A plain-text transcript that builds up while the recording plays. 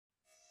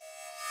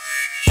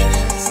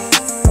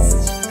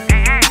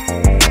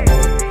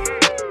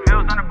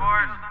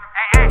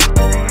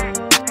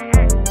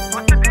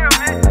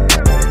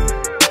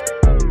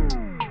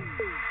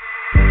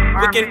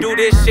can do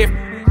this shit,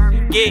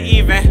 get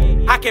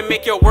even. I can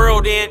make your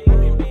world end.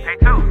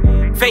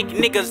 Fake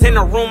niggas in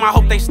the room, I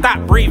hope they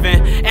stop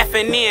breathing.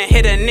 Effing in,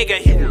 hit a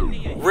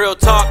nigga. Real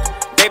talk,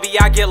 baby,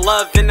 I get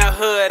love in the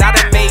hood. I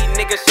done made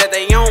niggas shed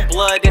their own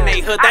blood in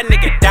they hood. That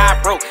nigga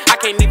died broke, I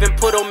can't even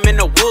put him in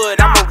the wood.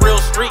 I'm a real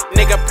street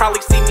nigga,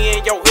 probably see me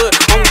in your hood.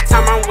 Only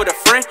time I'm with a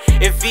friend,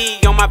 if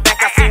V on my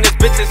back, I seen this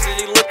bitch and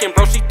she looking,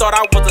 bro, she thought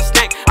I was a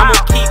snack. I'ma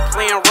keep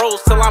playing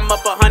roles till I'm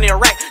up 100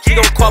 racks. She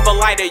gon' call a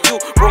light at you,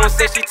 bro, and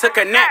said she took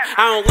a nap.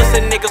 I don't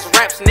listen niggas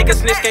raps,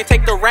 niggas snitch can't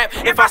take the rap.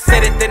 If I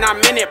said it, then I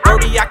meant it,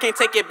 Brody, I can't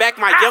take it back.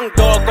 My young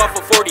dog off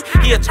of 40,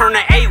 he'll turn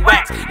to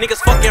A-wax.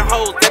 Niggas fucking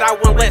hoes that I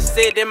wouldn't let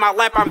sit in my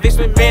lap. I'm Vince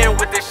McMahon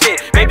with this shit,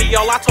 baby,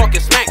 all I talk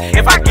is smack.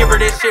 If I give her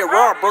this shit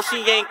raw, bro, she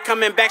ain't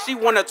coming back. She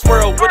wanna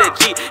twirl with a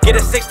G, get a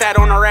 6 tat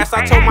on her ass.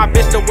 I told my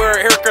bitch to wear her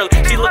hair curly,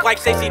 she look like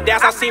Stacey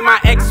Dash. I seen my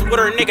ex with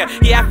her nigga,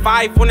 he had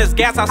 5 when his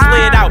gas. I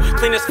slid out,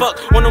 clean as fuck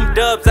on them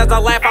dubs. As I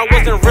laugh, I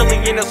wasn't really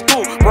in the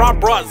school, bro, I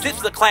brought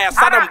zips to class.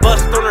 I done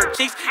bust on her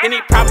cheeks, and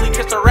he probably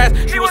kissed her ass.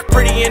 She was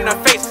pretty in the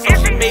face, so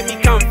she made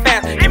me come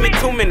fast. Give me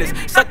 2 minutes,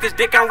 suck this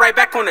dick, I'm right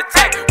back on the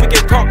tack. We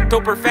can talk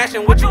doper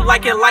fashion, would you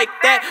like it like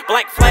that?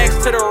 Black flags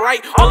to the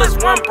right, all is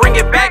one, bring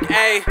it back,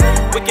 ayy.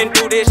 We can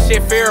do this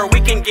shit fair,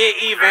 we can get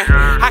even.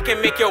 I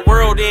can make your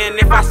world end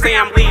if I say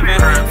I'm leaving.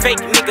 Fake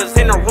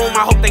niggas in the room,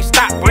 I hope they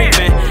stop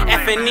breathing.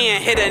 Effing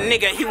in, hit a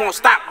nigga, he won't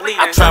stop bleeding.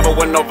 I travel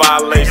with no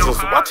violations,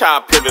 watch how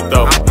I pivot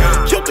though.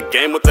 Killed the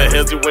game with the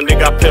hezzy when they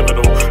got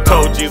pivotal.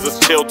 Told Jesus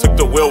chill, took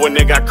the wheel when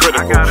they got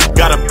critical.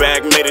 Got a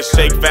bag, made it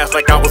shake fast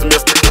like I was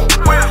mystical.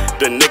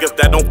 The niggas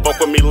that don't fuck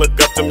with me look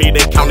up to me.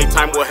 They county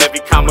time with heavy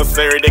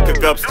commissary, they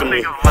cook ups to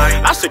me.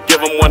 I should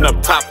give them one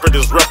up top for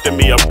disrupting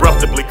me.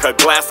 Abruptly cut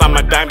glass, I'm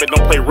a diamond,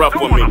 don't play rough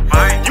with me.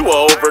 You a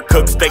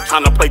overcooked steak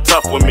tryna play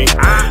tough with me.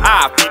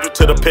 I feed you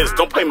to the pits,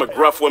 don't play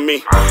McGruff with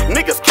me.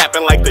 Niggas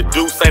capping like the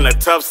Deuce ain't a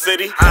tough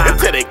city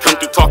until they come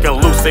through talking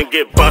loose and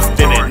get busted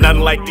it.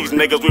 Nothing like these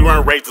niggas, we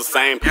weren't raised the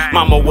same.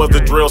 Mama was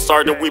the drill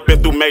sergeant, we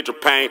been through major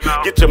pain.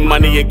 Get your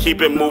money and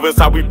keep it moving, it's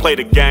how we play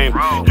the game.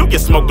 You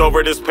get smoked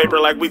over this paper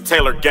like we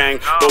Taylor gang,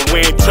 but we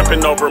ain't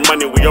tripping over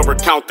money, we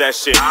overcount that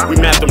shit. We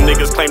mad them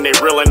niggas claim they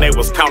real and they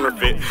was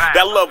counterfeit.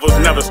 That love was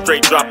never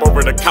straight drop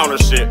over the counter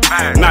shit.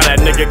 Now that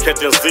nigga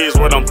catching Z's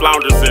where them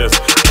flounders is.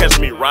 Catch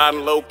me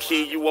riding low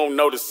key, you won't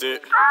notice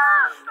it.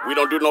 We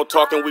don't do no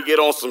talking, we get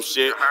on some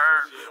shit.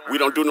 We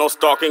don't do no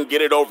stalking,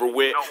 get it over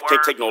with.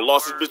 Can't take no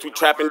losses, bitch, we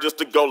trapping just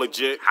to go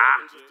legit.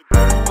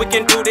 We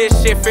can do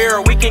this shit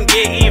fair, we can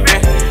get even.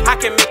 I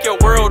can make your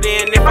world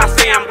end if I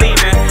say I'm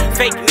leaving.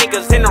 Fake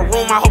niggas in the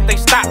room, I hope they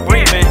stop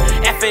breathing.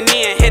 Effing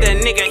in, hit a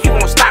nigga, he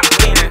won't stop